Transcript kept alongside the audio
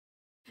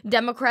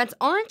Democrats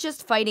aren't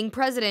just fighting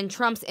President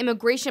Trump's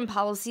immigration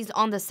policies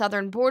on the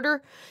southern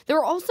border,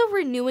 they're also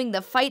renewing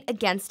the fight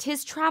against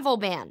his travel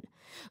ban.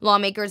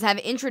 Lawmakers have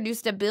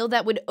introduced a bill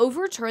that would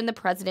overturn the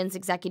president's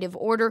executive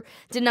order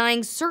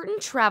denying certain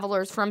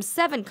travelers from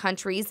 7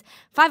 countries,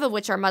 5 of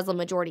which are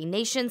Muslim-majority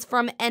nations,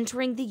 from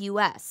entering the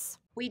U.S.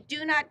 We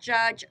do not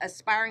judge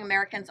aspiring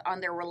Americans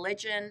on their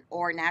religion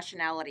or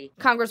nationality.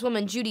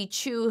 Congresswoman Judy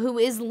Chu, who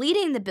is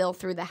leading the bill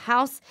through the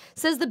House,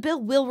 says the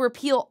bill will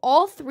repeal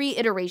all 3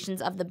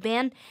 iterations of the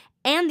ban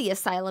and the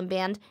asylum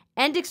ban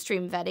and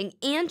extreme vetting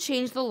and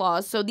change the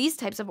laws so these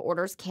types of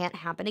orders can't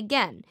happen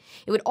again.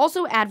 It would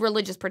also add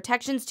religious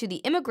protections to the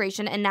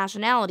Immigration and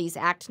Nationalities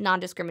Act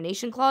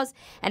non-discrimination clause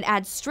and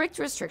add strict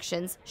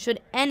restrictions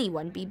should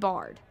anyone be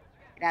barred.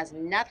 It has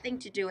nothing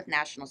to do with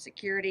national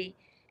security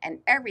and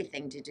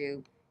everything to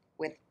do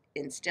with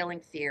instilling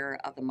fear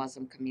of the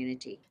Muslim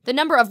community. The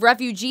number of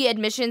refugee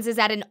admissions is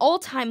at an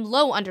all-time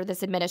low under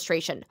this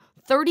administration,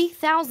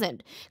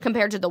 30,000,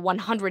 compared to the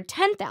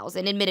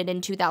 110,000 admitted in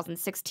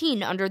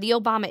 2016 under the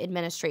Obama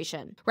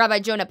administration. Rabbi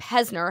Jonah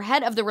Pesner,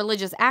 head of the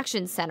Religious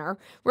Action Center,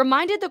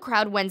 reminded the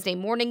crowd Wednesday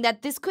morning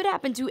that this could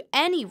happen to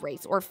any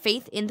race or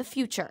faith in the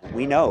future.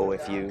 We know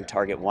if you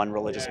target one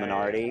religious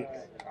minority,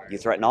 you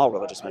threaten all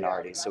religious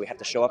minorities, so we have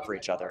to show up for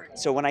each other.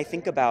 So when I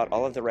think about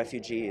all of the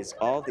refugees,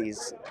 all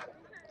these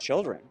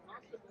children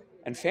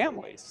and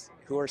families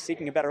who are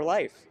seeking a better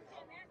life,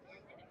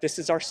 this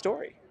is our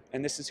story,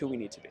 and this is who we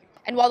need to be.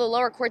 And while the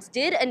lower courts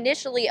did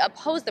initially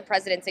oppose the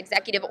president's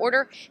executive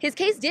order, his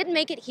case did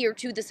make it here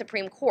to the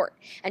Supreme Court.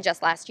 And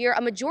just last year,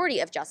 a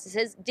majority of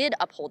justices did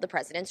uphold the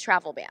president's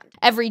travel ban.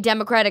 Every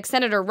Democratic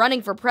senator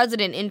running for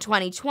president in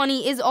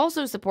 2020 is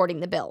also supporting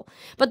the bill.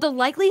 But the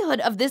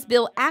likelihood of this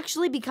bill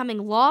actually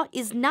becoming law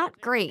is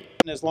not great.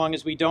 As long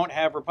as we don't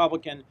have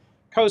Republican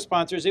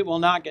co-sponsors, it will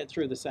not get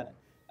through the Senate.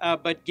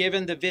 But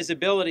given the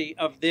visibility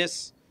of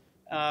this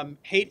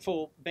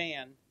hateful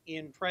ban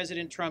in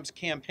President Trump's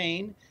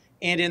campaign,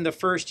 and in the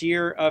first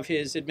year of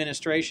his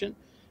administration,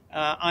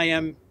 I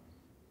am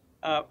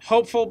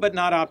hopeful but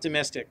not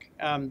optimistic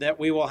that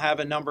we will have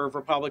a number of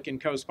Republican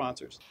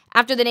co-sponsors.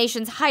 After the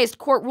nation's highest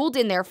court ruled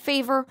in their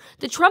favor,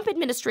 the Trump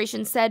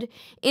administration said,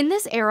 "In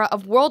this era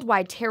of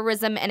worldwide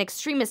terrorism and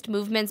extremist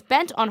movements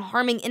bent on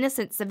harming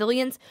innocent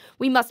civilians,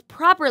 we must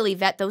properly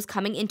vet those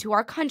coming into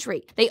our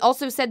country." They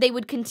also said they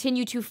would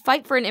continue to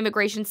fight for an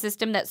immigration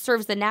system that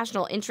serves the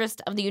national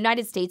interest of the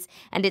United States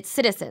and its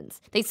citizens.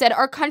 They said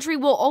our country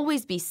will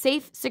always be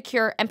safe,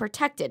 secure, and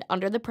protected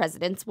under the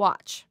president's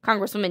watch.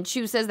 Congresswoman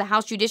Chu says the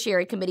House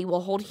Judiciary Committee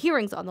will hold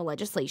hearings on the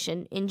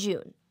legislation in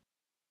June.